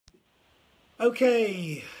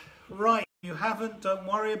Okay, right, if you haven't, don't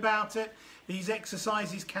worry about it. These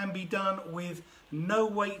exercises can be done with no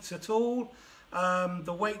weights at all.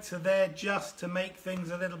 The weights are there just to make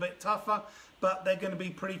things a little bit tougher, but they're going to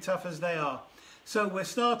be pretty tough as they are. So we're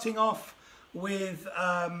starting off with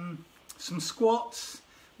some squats.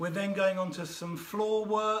 We're then going on to some floor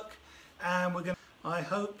work, and I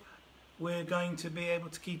hope we're going to be able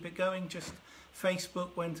to keep it going. Just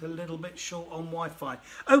Facebook went a little bit short on Wi-Fi.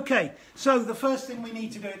 Okay, so the first thing we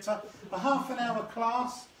need to do, it's a half an hour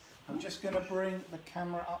class. I'm just going to bring the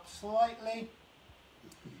camera up slightly.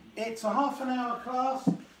 It's a half an hour class.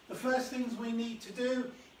 The first things we need to do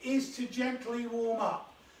is to gently warm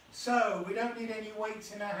up. So we don't need any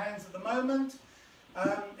weights in our hands at the moment.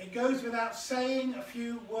 It goes without saying, a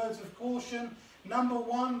few words of caution. Number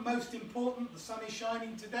one, most important, the sun is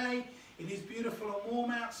shining today. It is beautiful and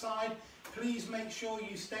warm outside. Please make sure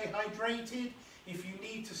you stay hydrated. If you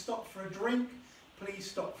need to stop for a drink, please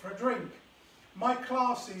stop for a drink. My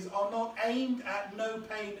classes are not aimed at no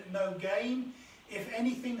pain, no gain. If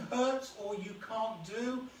anything hurts or you can't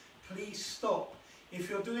do, please stop. If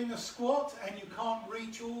you're doing a squat and you can't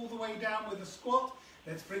reach all the way down with a squat,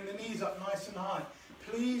 let's bring the knees up nice and high.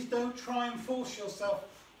 Please don't try and force yourself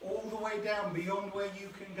all the way down beyond where you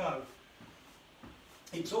can go.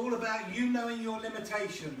 It's all about you knowing your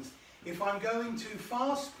limitations. If I'm going too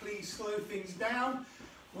fast, please slow things down.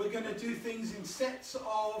 We're going to do things in sets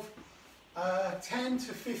of 10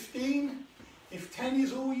 to 15. If 10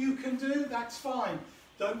 is all you can do, that's fine.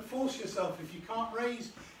 Don't force yourself. If you can't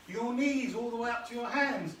raise your knees all the way up to your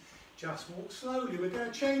hands, just walk slowly. We're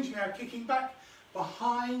going to change now, kicking back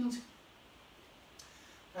behind.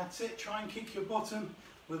 That's it. Try and kick your bottom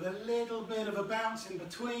with a little bit of a bounce in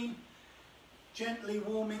between. Gently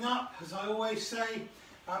warming up. As I always say,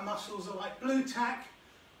 our muscles are like blue tack.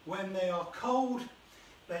 When they are cold,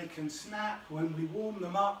 they can snap. When we warm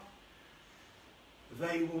them up,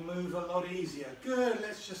 they will move a lot easier. Good,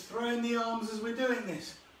 let's just throw in the arms as we're doing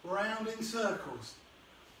this. Round in circles.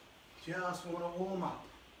 Just want to warm up.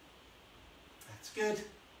 That's good.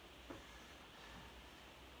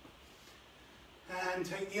 And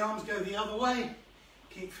take the arms, go the other way.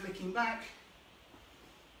 Keep flicking back.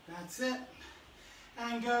 That's it.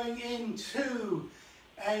 And going into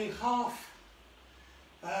a half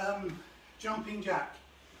jumping jack.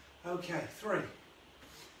 Okay, 3,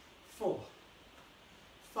 4,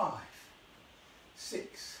 5,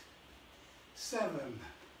 6, 7,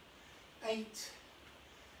 8,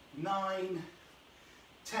 9,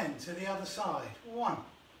 10. To the other side. 1,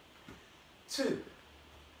 2,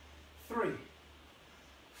 3,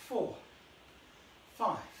 4,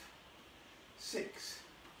 5, 6,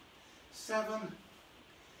 7,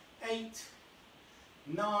 8,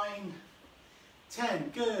 9,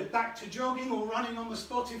 10. Good. Back to jogging or running on the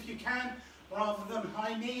spot if you can, rather than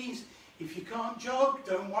high knees. If you can't jog,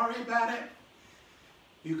 don't worry about it.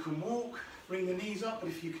 You can walk, bring the knees up, but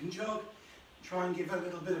if you can jog, try and give a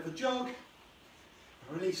little bit of a jog.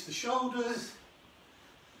 Release the shoulders.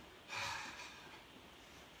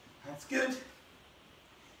 That's good.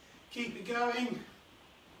 Keep it going.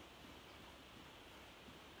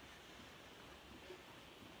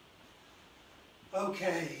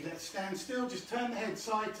 Okay, let's stand still. Just turn the head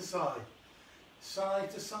side to side.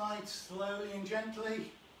 Side to side, slowly and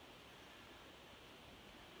gently.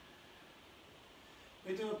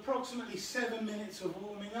 We do approximately 7 minutes of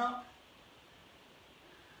warming up.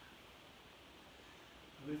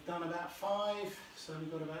 We've done about 5, so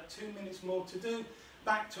we've got about 2 minutes more to do.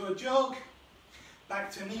 Back to a jog.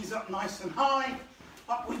 Back to knees up nice and high.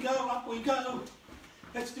 Up we go, up we go.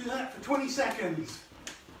 Let's do that for 20 seconds.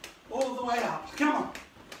 All the way up. Come on.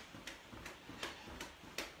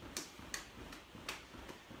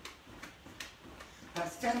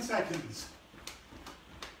 That's 10 seconds.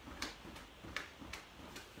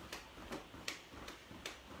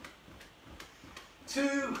 2,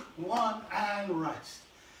 1, and rest.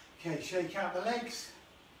 Okay, shake out the legs.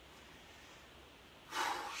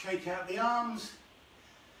 Shake out the arms.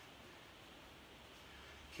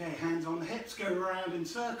 Okay, hands on the hips, go around in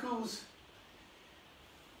circles.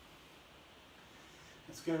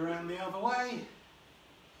 Let's go around the other way.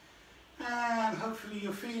 And hopefully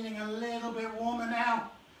you're feeling a little bit warmer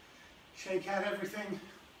now. Shake out everything.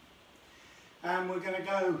 And we're going to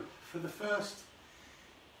go for the first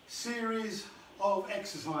series of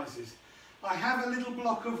exercises. I have a little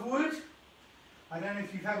block of wood. I don't know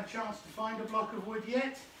if you've had a chance to find a block of wood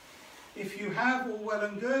yet. If you have, all well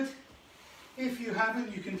and good. If you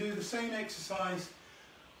haven't, you can do the same exercise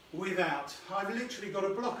without. I've literally got a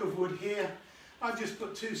block of wood here. I've just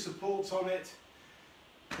put 2 supports on it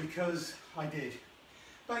because I did.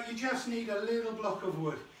 but you just need a little block of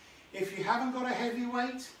wood. If you haven't got a heavy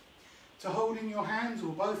weight to hold in your hands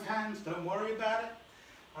or both hands, don't worry about it.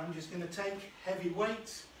 I'm just going to take heavy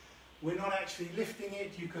weights. We're not actually lifting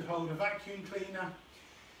it. You could hold a vacuum cleaner,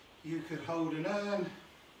 you could hold an urn,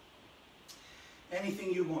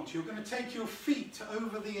 anything you want. You're going to take your feet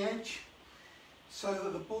over the edge so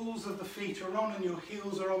that the balls of the feet are on and your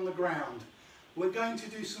heels are on the ground. We're going to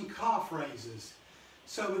do some calf raises.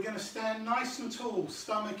 So we're going to stand nice and tall,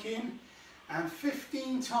 stomach in, and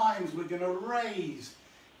 15 times we're going to raise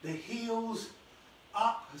the heels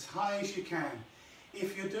up as high as you can.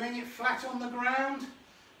 If you're doing it flat on the ground,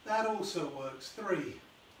 that also works. 3,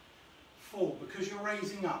 4, because you're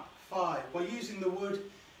raising up. 5, by using the wood.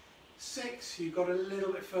 6, you've got a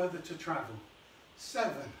little bit further to travel.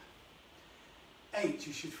 7, 8,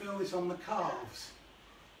 you should feel this on the calves.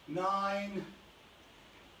 9,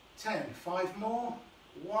 10, 5 more.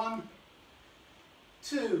 1,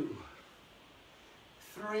 2,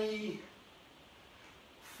 3,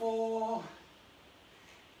 4,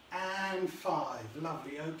 and 5.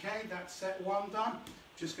 Lovely. Okay, that's set 1 done.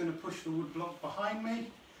 Just going to push the wood block behind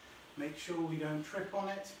me. Make sure we don't trip on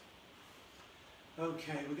it.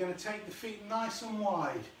 Okay, we're going to take the feet nice and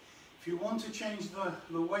wide. If you want to change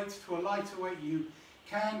the weights to a lighter weight, you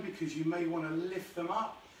can, because you may want to lift them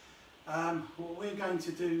up. What we're going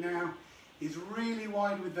to do now is really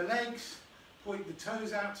wide with the legs, point the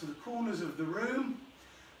toes out to the corners of the room.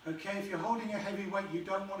 Okay, if you're holding a heavy weight you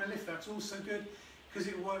don't want to lift, that's also good, because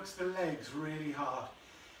it works the legs really hard.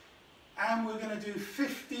 And we're going to do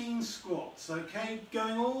 15 squats, okay,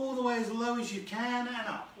 going all the way as low as you can and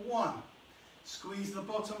up. 1, squeeze the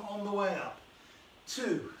bottom on the way up.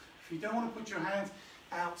 2, if you don't want to put your hands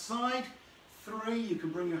outside. 3, you can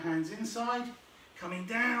bring your hands inside, coming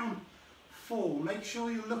down. 4, make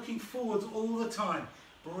sure you're looking forwards all the time.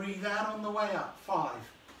 Breathe out on the way up. 5,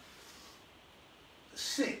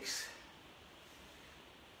 6,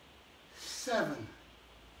 7,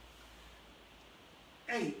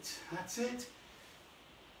 8, that's it.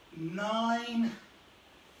 9,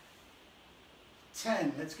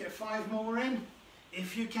 10, let's get 5 more in,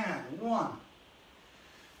 if you can. 1,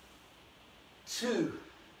 2,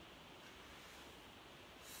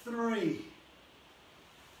 3,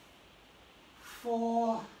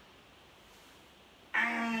 4,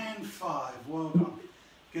 and 5. Well done.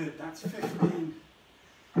 Good, that's 15.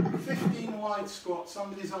 15 wide squats.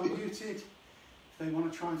 Somebody's unmuted. If they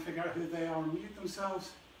want to try and figure out who they are and mute themselves.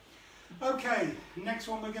 Okay, next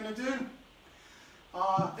one we're going to do.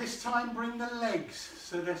 This time bring the legs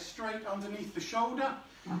so they're straight underneath the shoulder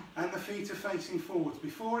and the feet are facing forwards.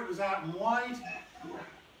 Before it was out and wide.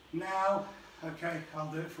 Now, okay,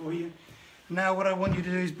 I'll do it for you. Now what I want you to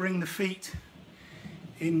do is bring the feet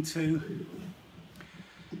into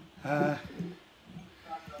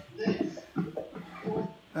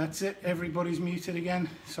that's it, everybody's muted again,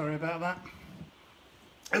 sorry about that.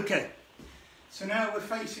 Okay, so now we're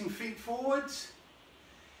facing feet forwards.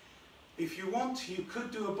 If you want, you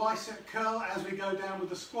could do a bicep curl as we go down with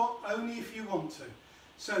the squat, only if you want to.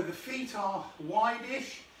 So the feet are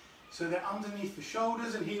wide-ish, so they're underneath the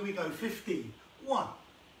shoulders, and here we go. 15. 1,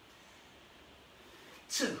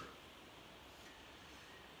 2,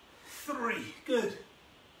 3, good.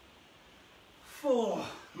 4,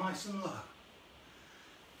 nice and low.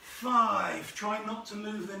 5, try not to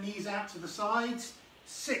move the knees out to the sides.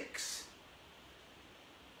 6,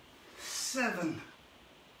 7,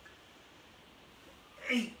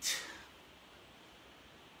 8,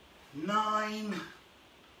 9,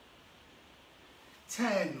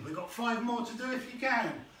 10. We've got 5 more to do if you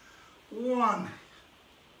can. 1,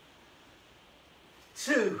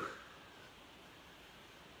 2,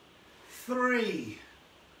 3,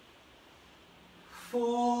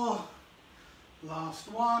 4,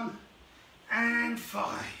 last one, and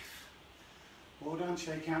 5. Well done,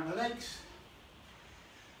 shake out the legs.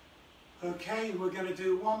 Okay, we're going to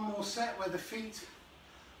do one more set where the feet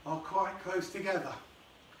are quite close together.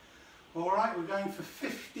 Alright, we're going for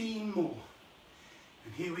 15 more.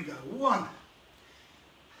 And here we go. 1,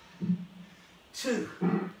 2,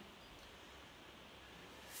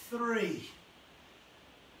 3,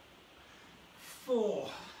 4,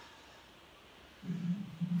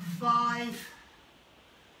 5,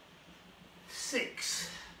 6,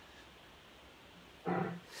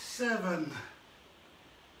 7,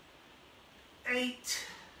 8,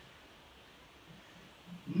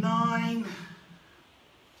 9,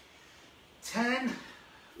 10,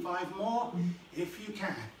 5 more if you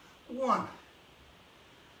can. 1,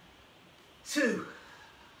 2,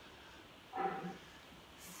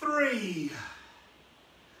 3,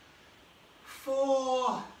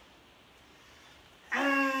 4,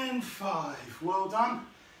 and and 5. Well done.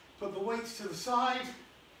 Put the weights to the side.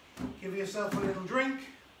 Give yourself a little drink.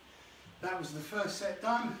 That was the first set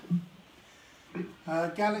done.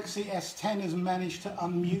 Galaxy S10 has managed to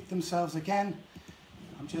unmute themselves again.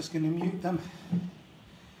 I'm just going to mute them.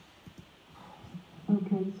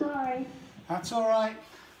 Okay, sorry. That's all right.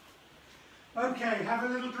 Okay, have a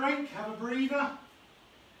little drink, have a breather.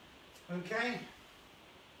 Okay.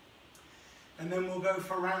 And then we'll go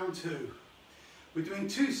for round 2. We're doing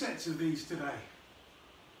 2 sets of these today.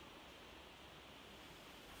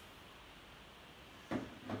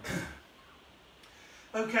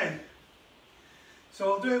 Okay,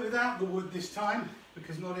 so I'll do it without the wood this time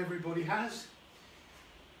because not everybody has.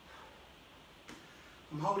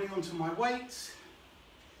 I'm holding on to my weights,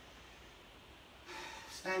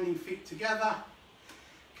 standing feet together,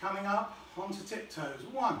 coming up onto tiptoes.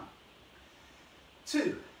 1,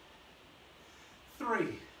 2, 3,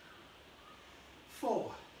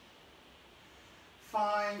 4,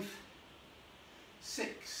 5,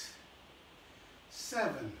 6,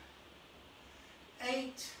 7,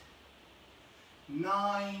 8,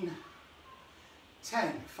 9,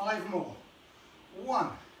 10. 5 more. 1,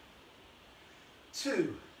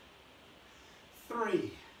 2,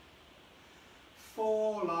 3,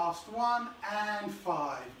 4, last one, and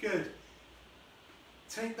 5. Good.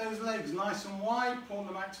 Take those legs nice and wide, point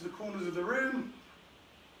them out to the corners of the room.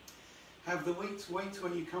 Have the weights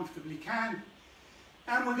where you comfortably can.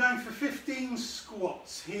 And we're going for 15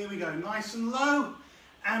 squats. Here we go, nice and low,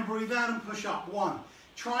 and breathe out and push up. 1.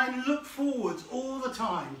 Try and look forwards all the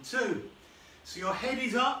time. 2. So your head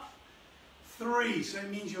is up. 3. So it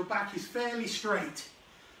means your back is fairly straight.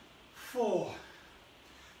 4.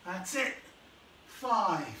 That's it.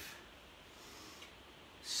 5.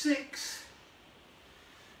 6.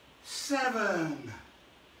 7.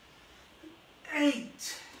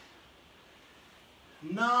 8.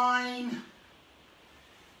 9.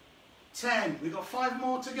 10. We've got 5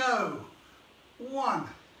 more to go. 1,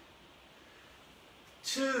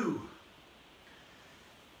 2,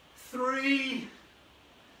 3,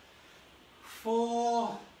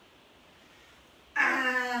 4,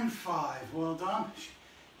 and 5. Well done.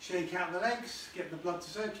 Shake out the legs, get the blood to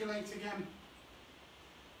circulate again.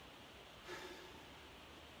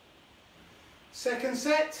 Second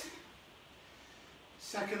set,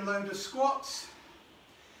 second load of squats.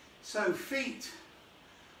 So feet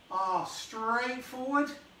are straight forward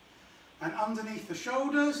and underneath the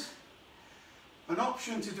shoulders. An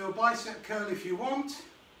option to do a bicep curl if you want,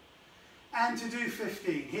 and to do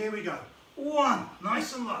 15. Here we go. 1,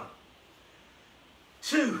 nice and low.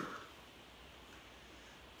 2,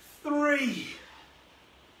 3,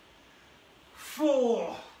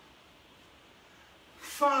 4,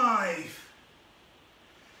 5,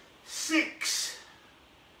 6,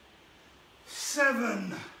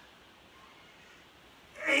 7,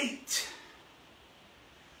 8,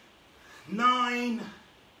 9,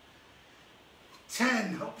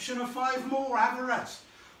 10. Option of 5 more, have a rest.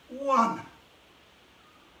 1,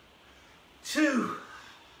 2,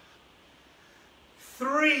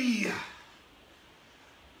 3,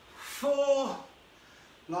 4,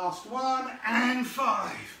 last one, and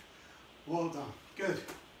 5. Well done, good.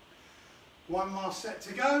 One last set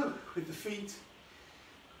to go with the feet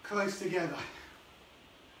close together.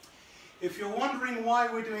 If you're wondering why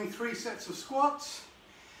we're doing 3 sets of squats,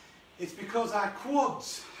 it's because our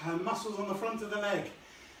quads, muscles on the front of the leg,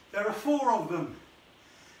 there are 4 of them.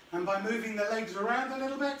 And by moving the legs around a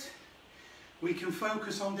little bit, we can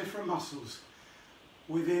focus on different muscles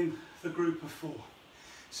within the group of 4.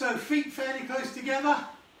 So feet fairly close together.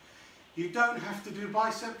 You don't have to do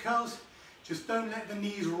bicep curls. Just don't let the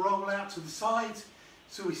knees roll out to the sides,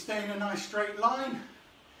 so we stay in a nice straight line.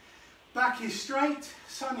 Back is straight,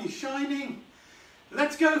 sun is shining.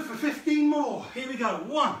 Let's go for 15 more. Here we go.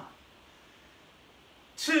 1,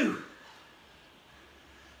 2,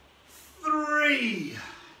 3,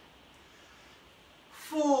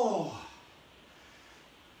 4,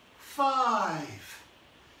 5,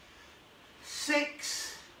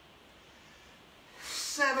 6,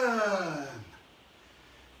 7,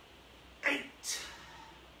 8,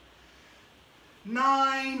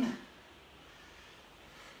 9,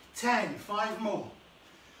 10. 5 more.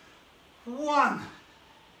 1,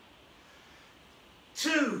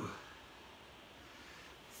 2,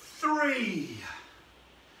 3,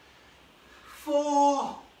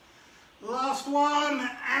 4, last one,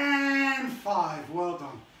 and 5. Well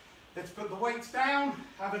done. Let's put the weights down,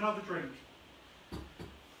 have another drink.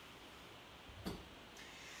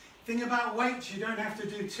 Thing about weights, you don't have to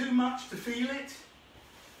do too much to feel it.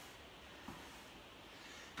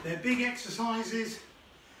 They're big exercises,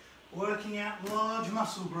 working out large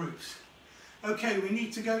muscle groups. Okay, we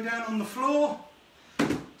need to go down on the floor.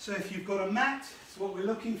 So if you've got a mat, it's what we're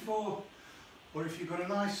looking for, or if you've got a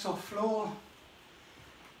nice soft floor,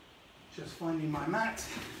 just finding my mat.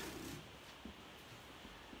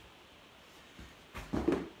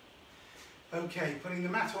 Okay, putting the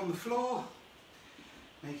mat on the floor,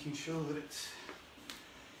 making sure that it's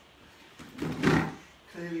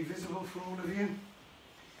clearly visible for all of you.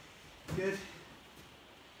 Good.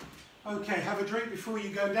 Okay, have a drink before you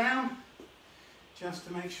go down, just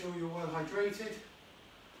to make sure you're well hydrated.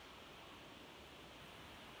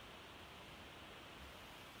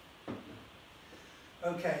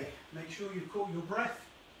 Okay, make sure you've caught your breath.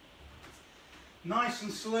 Nice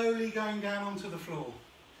and slowly going down onto the floor,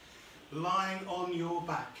 lying on your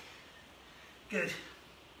back. Good.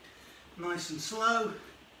 Nice and slow.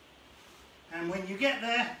 And when you get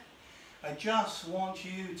there, I just want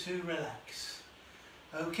you to relax.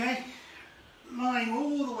 Okay? Lying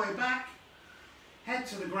all the way back, head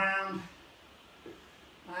to the ground.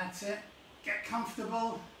 That's it. Get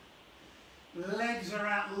comfortable. Legs are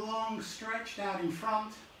out long, stretched out in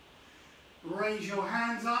front. Raise your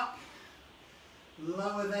hands up.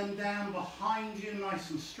 Lower them down behind you, nice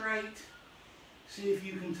and straight. See if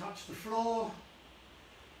you can touch the floor.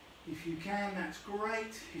 If you can, that's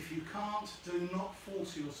great. If you can't, do not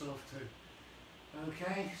force yourself to.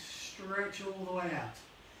 Okay, stretch all the way out.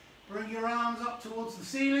 Bring your arms up towards the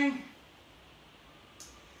ceiling.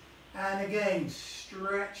 And again,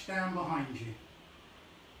 stretch down behind you.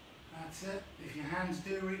 That's it. If your hands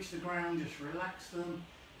do reach the ground, just relax them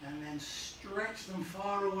and then stretch them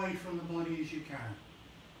far away from the body as you can.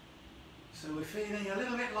 So we're feeling a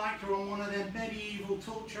little bit like we're on one of them medieval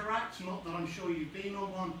torture racks, not that I'm sure you've been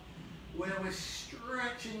on one, where we're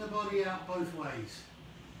stretching the body out both ways.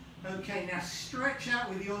 Okay, now stretch out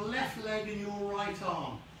with your left leg and your right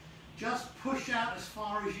arm. Just push out as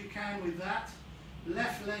far as you can with that.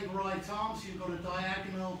 Left leg, right arm, so you've got a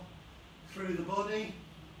diagonal through the body.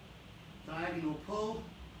 Diagonal pull.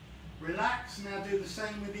 Relax, now do the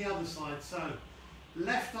same with the other side. So,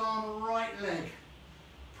 left arm, right leg.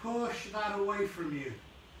 Push that away from you.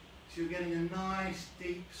 So you're getting a nice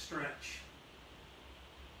deep stretch.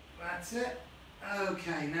 That's it.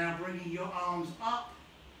 Okay, now bringing your arms up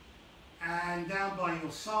and down by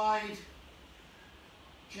your side.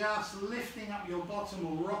 Just lifting up your bottom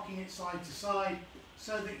or rocking it side to side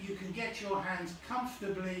so that you can get your hands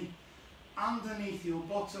comfortably underneath your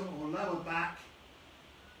bottom or lower back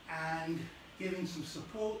and giving some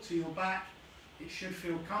support to your back. It should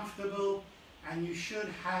feel comfortable and you should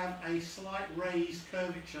have a slight raised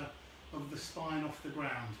curvature of the spine off the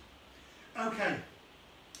ground. Okay,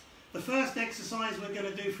 the first exercise we're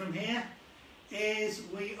going to do from here is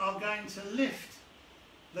we are going to lift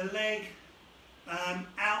the leg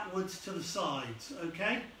outwards to the sides,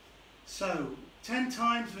 okay? So 10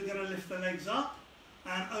 times we're going to lift the legs up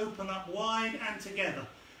and open up wide and together.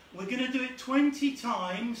 We're going to do it 20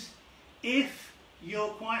 times if you're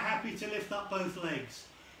quite happy to lift up both legs.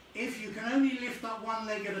 If you can only lift up one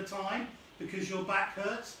leg at a time because your back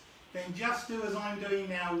hurts, then just do as I'm doing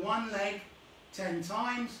now, one leg 10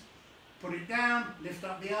 times, put it down, lift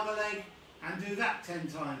up the other leg and do that 10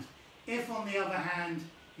 times. If on the other hand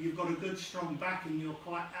you've got a good strong back and you're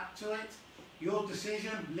quite up to it, your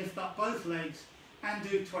decision, lift up both legs and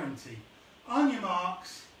do 20. On your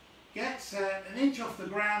marks, get set, an inch off the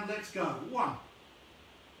ground, let's go. 1,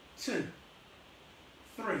 2,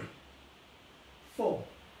 3, 4,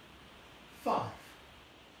 5,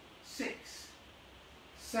 6,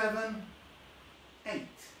 7, 8,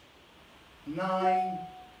 9,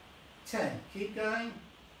 10. Keep going.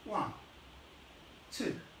 1,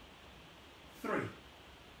 2, 3,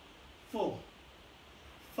 4,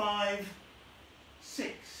 5,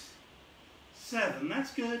 6, 7.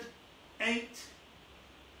 That's good. 8,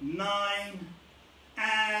 9,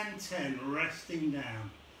 and 10. Resting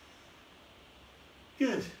down.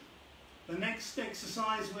 Good. The next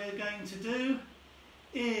exercise we're going to do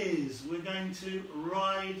is we're going to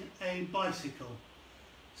ride a bicycle.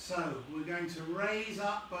 So we're going to raise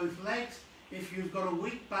up both legs. If you've got a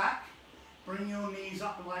weak back, bring your knees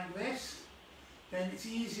up like this. Then it's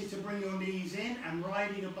easy to bring your knees in, and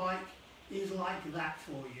riding a bike is like that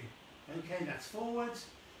for you. Okay, that's forwards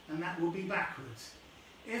and that will be backwards.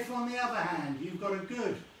 If on the other hand you've got a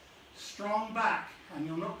good strong back and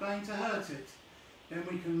you're not going to hurt it, then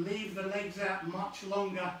we can leave the legs out much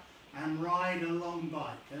longer and ride a long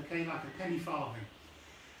bike, okay, like a penny farthing.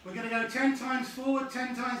 We're going to go 10 times forward,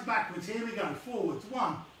 10 times backwards. Here we go. Forwards.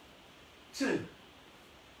 1, 2,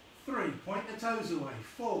 3. Point the toes away.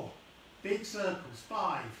 4. Big circles.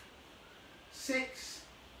 5, 6,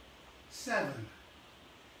 7,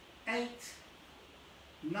 8,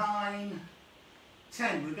 9,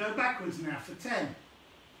 10. We'll go backwards now for 10,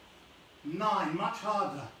 9, much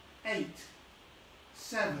harder, 8,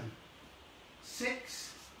 7,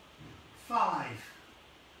 6, 5,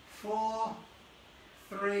 4,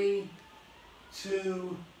 3,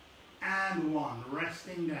 2, and 1.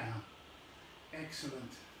 Resting down.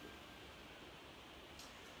 Excellent.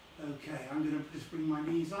 Okay, I'm going to just bring my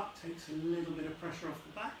knees up, takes a little bit of pressure off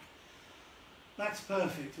the back. That's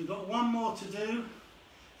perfect. We've got one more to do,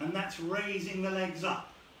 and that's raising the legs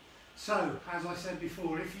up. So, as I said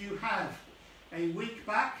before, if you have a weak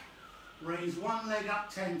back, raise one leg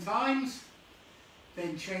up 10 times,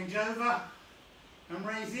 then change over and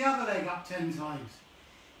raise the other leg up 10 times.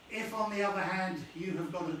 If, on the other hand, you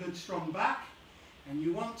have got a good strong back and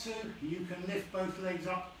you want to, you can lift both legs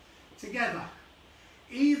up together.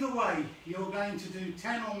 Either way, you're going to do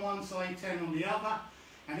 10 on one side, 10 on the other,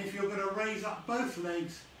 and if you're going to raise up both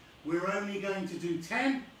legs, we're only going to do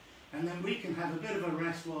 10, and then we can have a bit of a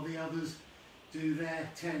rest while the others do their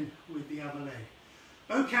 10 with the other leg.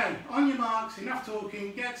 Okay, on your marks, enough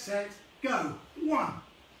talking, get set, go. 1,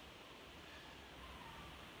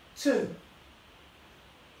 2,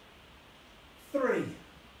 3,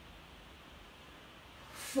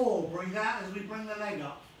 4, breathe out as we bring the leg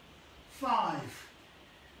up. 5,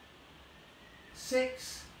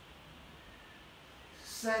 6,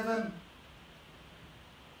 7,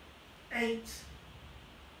 8,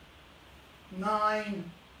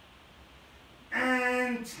 9,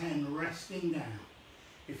 and 10, resting down.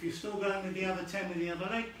 If you're still going with the other 10 with the other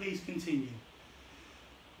leg, please continue.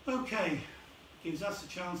 Okay, gives us a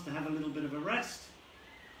chance to have a little bit of a rest.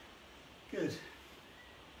 Good.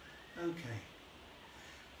 Okay.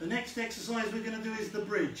 The next exercise we're going to do is the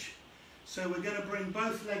bridge. So we're going to bring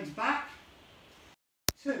both legs back.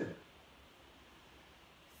 2,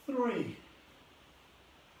 3,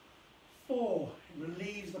 4. It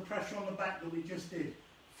relieves the pressure on the back that we just did.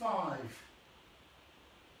 5,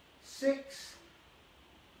 6,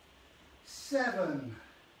 7,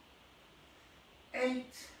 8,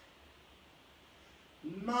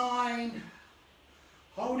 9.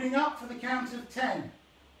 Holding up for the count of 10.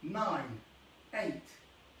 9, 8,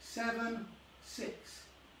 7, 6,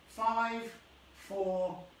 5,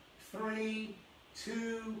 4, 3,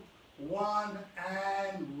 2, 1,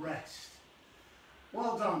 and rest.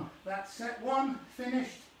 Well done. That's set 1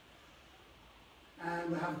 finished. And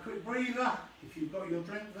we'll have a quick breather. If you've got your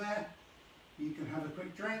drink there, you can have a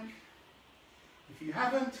quick drink. If you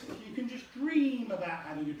haven't, you can just dream about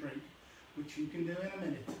having a drink, which you can do in a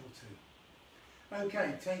minute or two.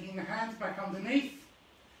 Okay, taking the hands back underneath.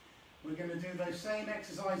 We're going to do those same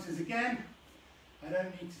exercises again. I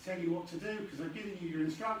don't need to tell you what to do because I've given you your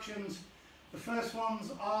instructions. The first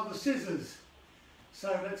ones are the scissors.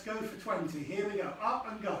 So let's go for 20. Here we go. Up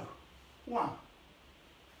and go. 1,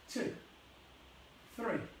 2, 3,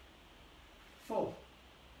 4,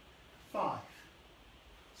 5,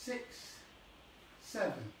 6,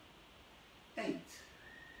 7, 8,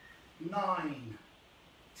 9,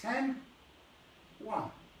 10. 1,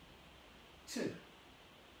 2,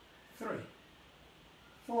 3,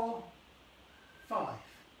 4, 5,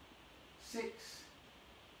 6,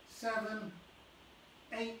 7,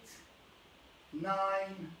 8, 9,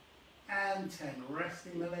 and 10.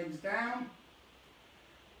 Resting the legs down.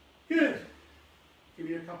 Good. Give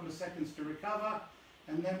you a couple of seconds to recover,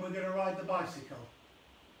 and then we're going to ride the bicycle.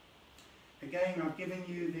 Again, I've given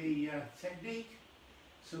you the technique,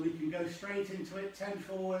 so we can go straight into it. 10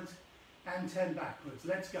 forwards and 10 backwards.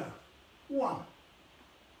 Let's go. 1,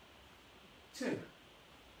 2,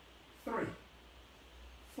 3,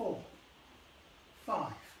 4,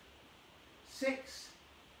 5, 6,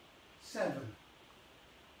 7,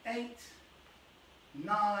 8,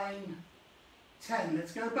 9, 10.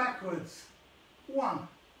 Let's go backwards. 1,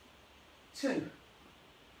 2,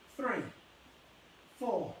 3,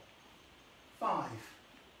 4, 5,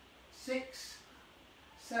 6,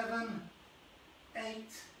 7, 8,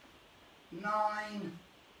 9,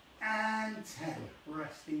 and 10.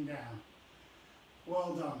 Resting down.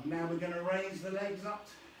 Well done. Now we're going to raise the legs up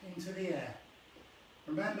into the air.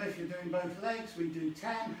 Remember, if you're doing both legs, we do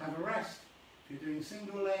 10, have a rest. If you're doing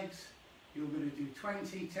single legs, you're going to do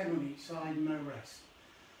 20, 10 on each side, no rest.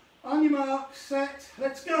 On your mark, set,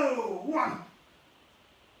 let's go. 1,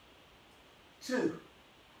 2,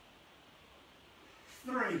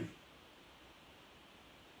 3,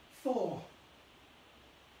 4,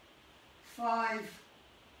 5,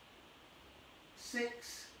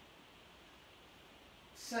 6,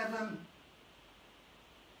 7,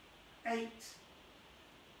 8,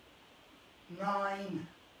 9,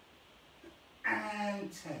 and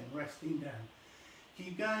 10. Resting down.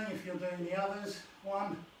 Keep going if you're doing the others.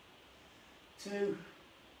 1, 2,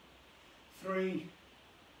 3,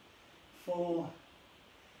 4,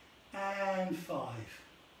 and 5.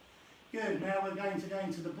 Good, now we're going to go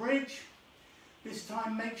into the bridge. This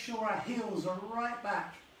time make sure our heels are right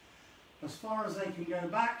back, as far as they can go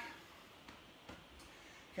back.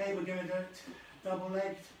 Okay, we're going to do it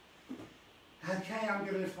double-legged. Okay, I'm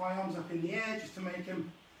going to lift my arms up in the air just to make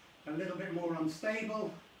them a little bit more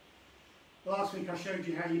unstable. Last week I showed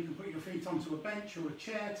you how you can put your feet onto a bench or a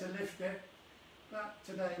chair to lift it, but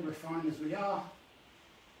today we're fine as we are.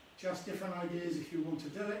 Just different ideas. If you want to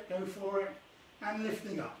do it, go for it. And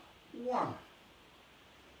lifting up. 1,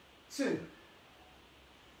 2,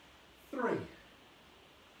 3,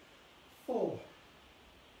 4,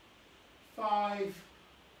 5,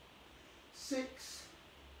 6,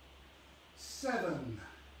 7,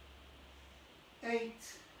 8,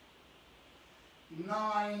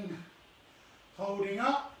 9, holding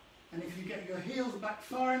up, and if you get your heels back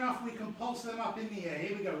far enough we can pulse them up in the air.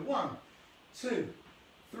 Here we go. 1, 2,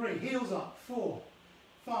 3, heels up. 4,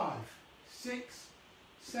 5, 6,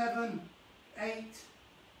 7, 8,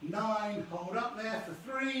 9, hold up there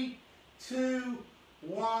for 3, 2,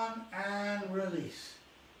 1, and release.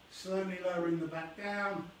 Slowly lowering the back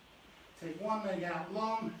down. Take one leg out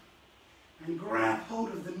long and grab hold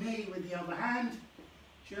of the knee with the other hand.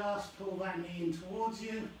 Just pull that knee in towards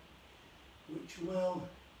you, which will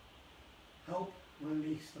help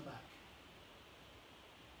release the back.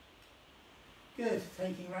 Good,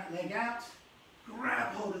 taking that leg out,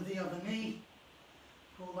 grab hold of the other knee,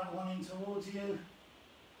 pull that one in towards you,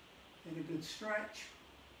 get a good stretch.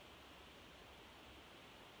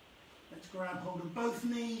 Let's grab hold of both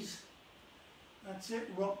knees. That's it,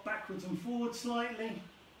 rock backwards and forward slightly.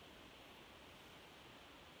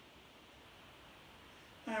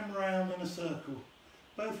 And round in a circle.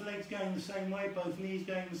 Both legs going the same way, both knees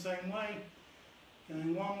going the same way.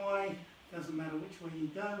 Going one way, doesn't matter which way you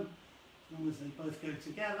go, as long as they both go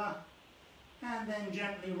together. And then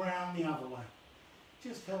gently round the other way.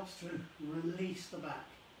 Just helps to release the back.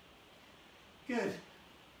 Good.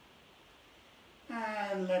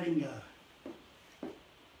 And letting go.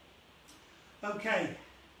 Okay.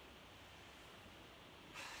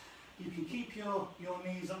 You can keep your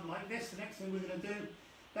knees up like this. The next thing we're going to do,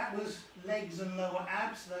 that was legs and lower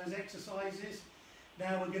abs, those exercises.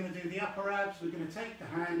 Now we're going to do the upper abs. We're going to take the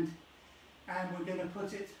hand and we're going to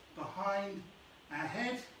put it behind our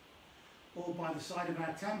head or by the side of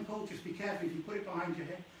our temple. Just be careful, if you put it behind your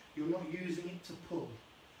head, you're not using it to pull.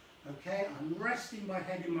 Okay, I'm resting my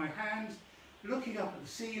head in my hands, looking up at the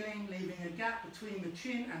ceiling, leaving a gap between the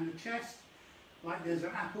chin and the chest, like there's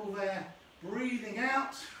an apple there. Breathing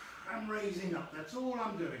out and raising up. That's all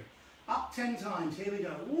I'm doing. Up 10 times. Here we go.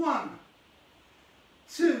 1,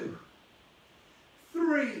 2,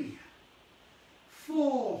 3,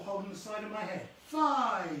 4. Holding the side of my head.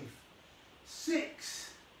 5,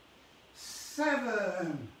 6,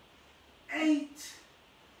 7, 8,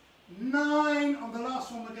 9. On the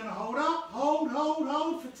last one we're going to hold up.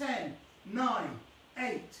 Hold for 10. 9,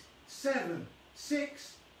 8, 7,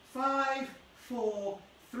 6, 5, 4,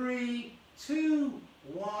 3, 2,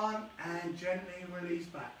 1, and gently release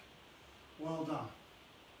back. Well done.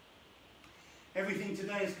 Everything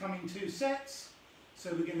today is coming 2 sets,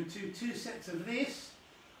 so we're going to do 2 sets of this.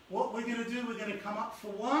 What we're going to do, we're going to come up for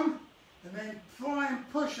 1, and then try and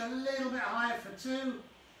push a little bit higher for 2,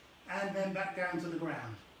 and then back down to the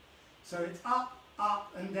ground. So it's up,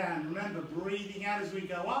 up, and down. Remember, breathing out as we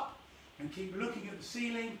go up, and keep looking at the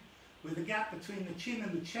ceiling with a gap between the chin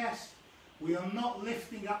and the chest. We are not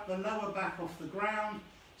lifting up the lower back off the ground,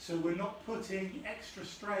 so we're not putting extra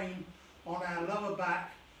strain on our lower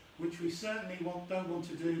back, which we certainly don't want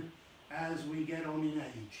to do as we get on in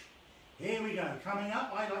age. Here we go. Coming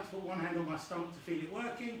up, I like to put one hand on my stomach to feel it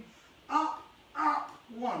working. Up, up,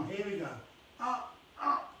 1. Here we go. Up,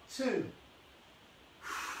 up, 2,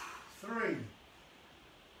 3,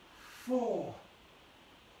 4,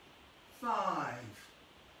 5,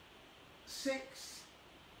 6,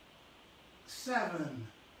 7,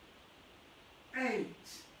 8,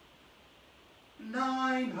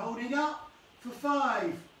 9, holding up for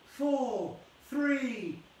 5, 4,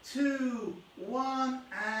 3, 2, 1,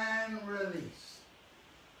 and release.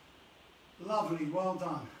 Lovely, well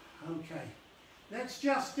done. Okay, let's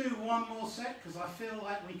just do one more set because I feel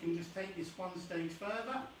like we can just take this one stage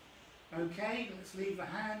further. Okay, let's leave the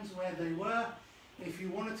hands where they were. If you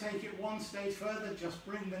want to take it one stage further, just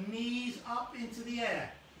bring the knees up into the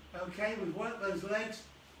air. Okay, we've worked those legs.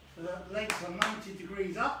 The legs are 90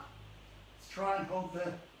 degrees up. Let's try and hold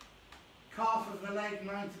the calf of the leg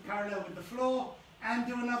 90 parallel with the floor, and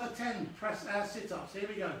do another 10 sit-ups. Here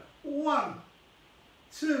we go. 1,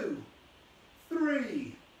 2,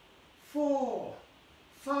 3, 4,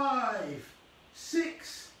 5,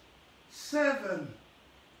 6, 7,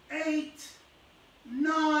 8,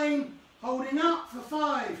 9. Holding up for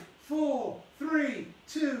 5, 4, 3,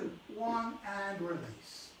 2, 1, and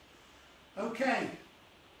release. Okay,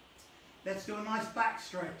 let's do a nice back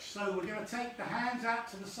stretch. So we're going to take the hands out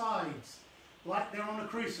to the sides like they're on a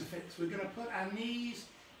crucifix. We're going to put our knees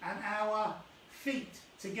and our feet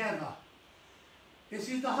together. This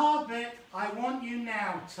is the hard bit. I want you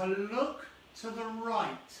now to look to the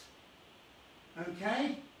right,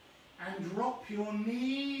 okay, and drop your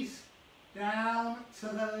knees down to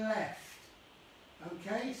the left.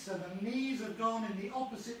 Okay, so the knees have gone in the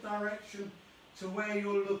opposite direction to where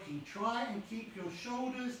you're looking. Try and keep your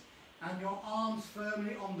shoulders and your arms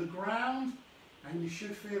firmly on the ground, and you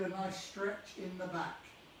should feel a nice stretch in the back.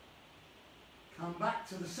 Come back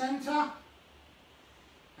to the center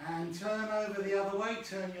and turn over the other way.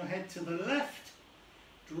 Turn your head to the left.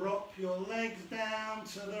 Drop your legs down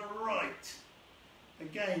to the right.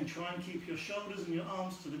 Again, try and keep your shoulders and your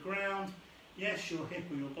arms to the ground. Yes, your hip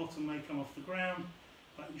or your bottom may come off the ground,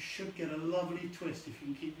 but you should get a lovely twist if you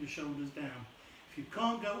can keep your shoulders down. If you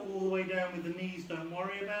can't go all the way down with the knees, don't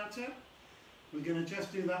worry about it. We're going to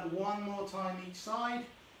just do that one more time each side.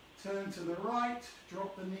 Turn to the right,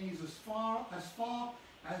 drop the knees as far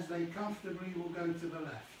as they comfortably will go to the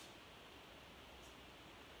left.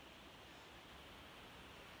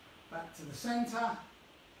 Back to the center,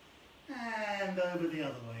 and over the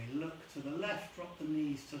other way. Look to the left, drop the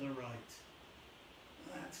knees to the right.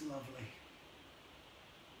 That's lovely.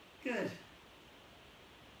 Good.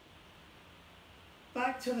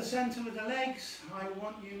 Back to the center with the legs. I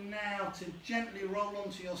want you now to gently roll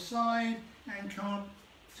onto your side and come up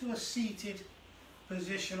to a seated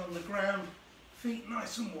position on the ground. Feet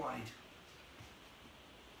nice and wide.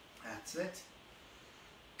 That's it.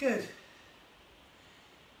 Good.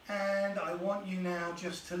 And I want you now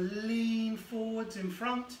just to lean forwards in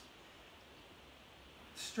front,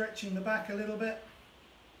 stretching the back a little bit.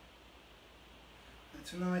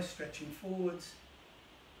 That's nice, stretching forwards.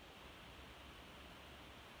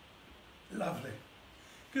 Lovely.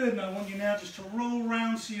 Good, and I want you now just to roll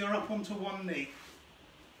round so you're up onto one knee.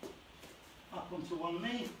 Up onto one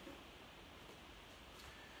knee.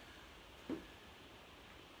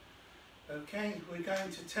 Okay, we're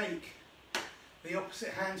going to take the opposite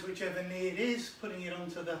hand to whichever knee it is, putting it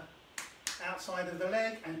onto the outside of the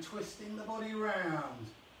leg and twisting the body round.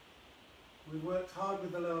 We've worked hard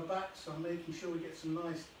with the lower back, so I'm making sure we get some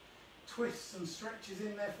nice twists and stretches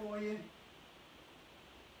in there for you.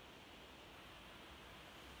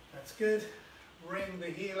 That's good. Bring the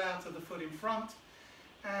heel out of the foot in front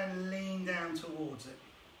and lean down towards it.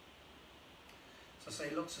 So I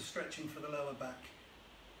say lots of stretching for the lower back.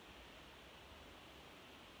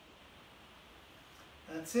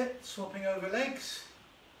 That's it. Swapping over legs.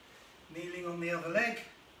 Kneeling on the other leg.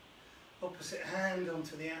 Opposite hand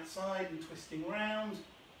onto the outside and twisting round.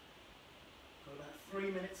 Got about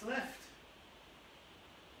 3 minutes left.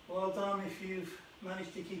 Well done if you've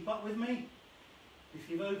managed to keep up with me. If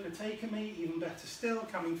you've overtaken me, even better still,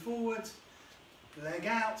 coming forwards, leg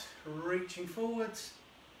out, reaching forwards.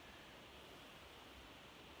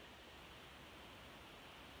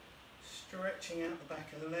 Stretching out the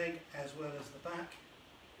back of the leg as well as the back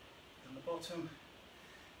and the bottom.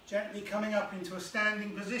 Gently coming up into a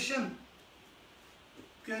standing position.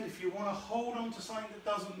 Good, if you want to hold on to something that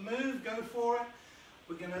doesn't move, go for it.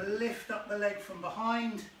 We're going to lift up the leg from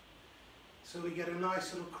behind so we get a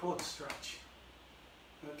nice little quad stretch.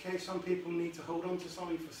 Okay, some people need to hold on to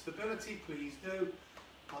something for stability, please do.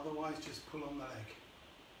 Otherwise, just pull on the leg.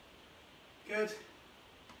 Good.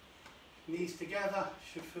 Knees together,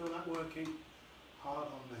 should feel that working hard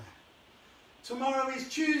on there. Tomorrow is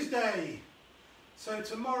Tuesday. So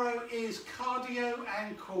tomorrow is cardio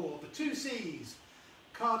and core, the 2 C's,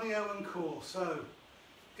 cardio and core. So,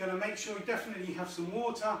 going to make sure you definitely have some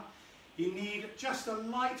water. You need just a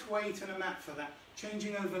light weight and a mat for that.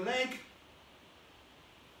 Changing over leg.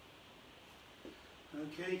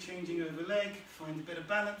 Okay, changing over leg, find a bit of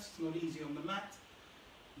balance, it's not easy on the mat.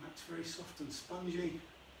 The mat's very soft and spongy.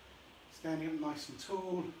 Standing up nice and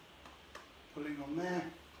tall, pulling on there.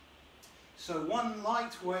 So one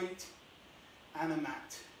light weight and a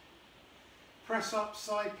mat. Press ups,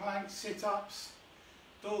 side planks, sit ups,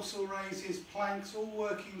 dorsal raises, planks, all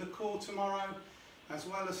working the core tomorrow, as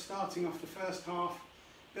well as starting off the first half,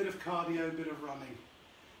 bit of cardio, bit of running.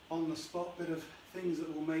 On the spot, bit of things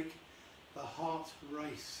that will make the heart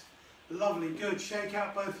race. Lovely, good. Shake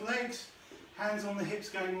out both legs. Hands on the hips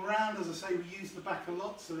going round. As I say, we use the back a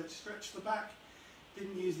lot, so let's stretch the back.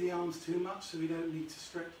 Didn't use the arms too much, so we don't need to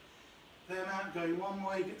stretch them out. Going one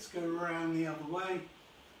way, let's go around the other way.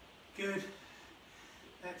 Good.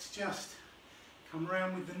 Let's just come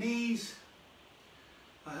round with the knees.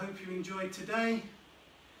 I hope you enjoyed today.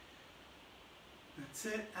 That's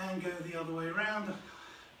it, and go the other way around.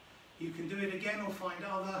 You can do it again or find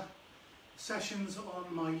other sessions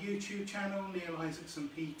on my YouTube channel, Neil Isaacson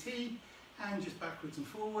PT, and just backwards and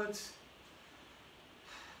forwards.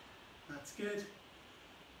 That's good.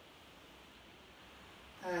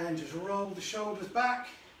 And just roll the shoulders back.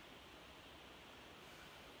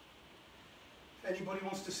 If anybody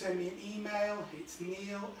wants to send me an email, it's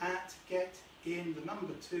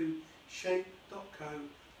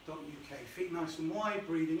neil@getin2shape.co.uk. Feet nice and wide,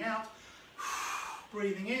 breathing out,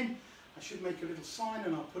 breathing in. I should make a little sign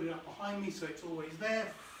and I'll put it up behind me so it's always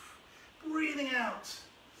there. Breathing out,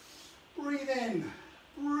 breathe in,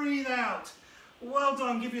 breathe out. Well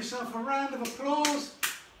done, give yourself a round of applause.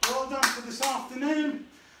 Well done for this afternoon.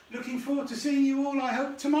 Looking forward to seeing you all, I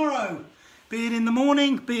hope, tomorrow. Be it in the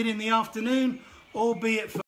morning, be it in the afternoon, or be it for